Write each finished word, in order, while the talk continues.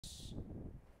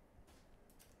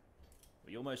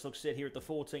We almost look set here at the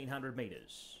 1400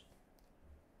 metres.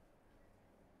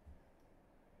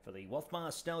 For the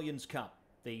Wathmar Stallions Cup,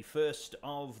 the first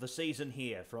of the season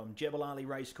here from Jebel Ali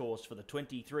Racecourse for the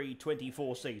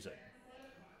 23-24 season.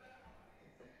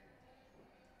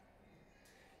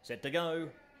 Set to go.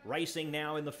 Racing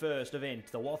now in the first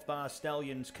event, the Wathmar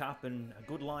Stallions Cup, and a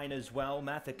good line as well.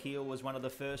 Mathakeel was one of the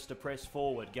first to press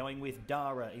forward, going with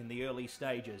Dara in the early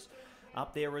stages.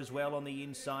 Up there as well on the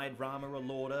inside, Rama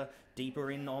Alorda.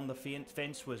 Deeper in on the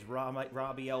fence was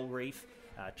Rabi El Reef.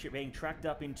 Being tracked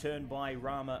up in turn by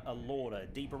Rama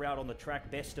Alorda. Deeper out on the track,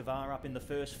 Bestavar up in the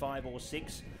first 5 or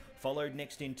 6. Followed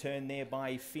next in turn there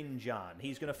by Finjan.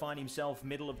 He's going to find himself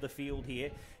middle of the field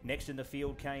here. Next in the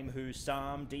field came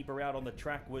Hussam. Deeper out on the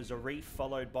track was Arif,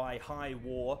 followed by High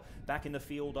War. Back in the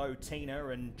field,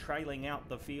 Otina, and trailing out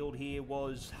the field here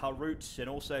was Harut, and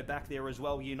also back there as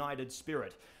well, United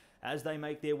Spirit. As they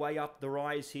make their way up the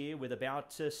rise here with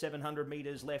about 700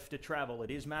 metres left to travel. It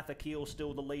is Mathakeel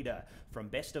still the leader. From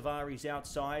Bestavari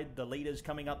outside, the leaders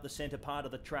coming up the centre part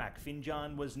of the track.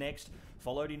 Finjan was next,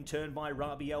 followed in turn by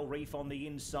Rabi El Reef on the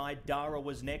inside. Dara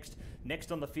was next.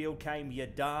 Next on the field came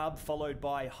Yadab, followed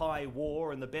by High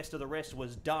War, and the best of the rest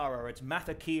was Dara. It's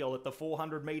Mathakeel at the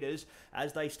 400 metres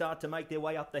as they start to make their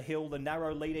way up the hill. The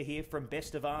narrow leader here from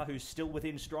Bestavar, who's still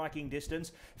within striking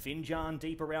distance. Finjan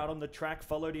deeper out on the track,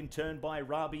 followed in turn by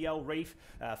Rabi El Reef.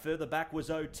 Further back was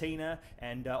Otina,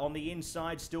 and on the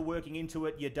inside, still working into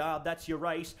it, Yadab. That's your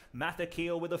race.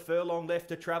 Mathakeel with a furlong left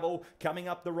to travel, coming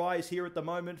up the rise here at the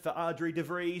moment for Ardri de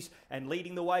Vries, and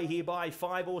leading the way here by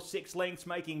 5 or 6 lengths,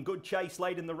 making good chase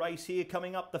late in the race here.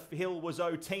 Coming up the hill was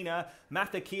Otina.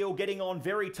 Mathakeel getting on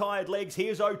very tired legs.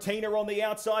 Here's Otina on the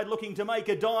outside looking to make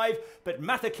a dive, but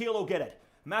Mathakeel will get it.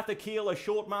 Mathakeel, a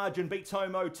short margin, beats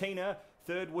home Otina.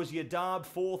 Third was Yadab,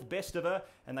 fourth Bestavar,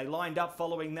 and they lined up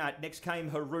following that. Next came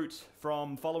Harut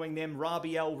from following them,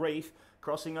 Rabi El Reef,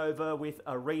 crossing over with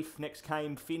Arif. Next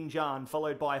came Finjan,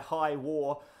 followed by High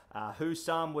War.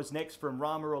 Hussam was next from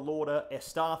Rama Alorda.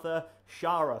 Estatha,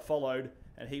 Shara followed,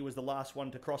 and he was the last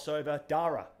one to cross over.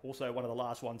 Dara, also one of the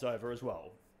last ones over as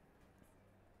well.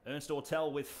 Ernst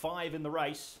Ortel with 5 in the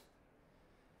race,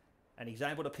 and he's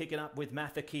able to pick it up with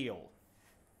Mathakeel.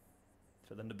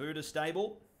 For the Nabuda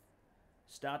stable,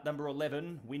 start number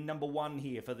 11, win number 1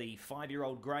 here for the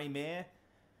 5-year-old grey mare.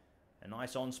 A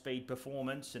nice on-speed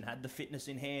performance, and had the fitness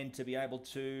in hand to be able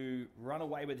to run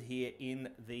away with here in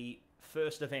the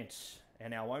first event.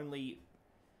 And our only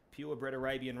purebred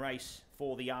Arabian race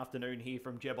for the afternoon here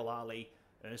from Jebel Ali.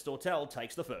 Ernst Ortel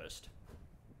takes the first.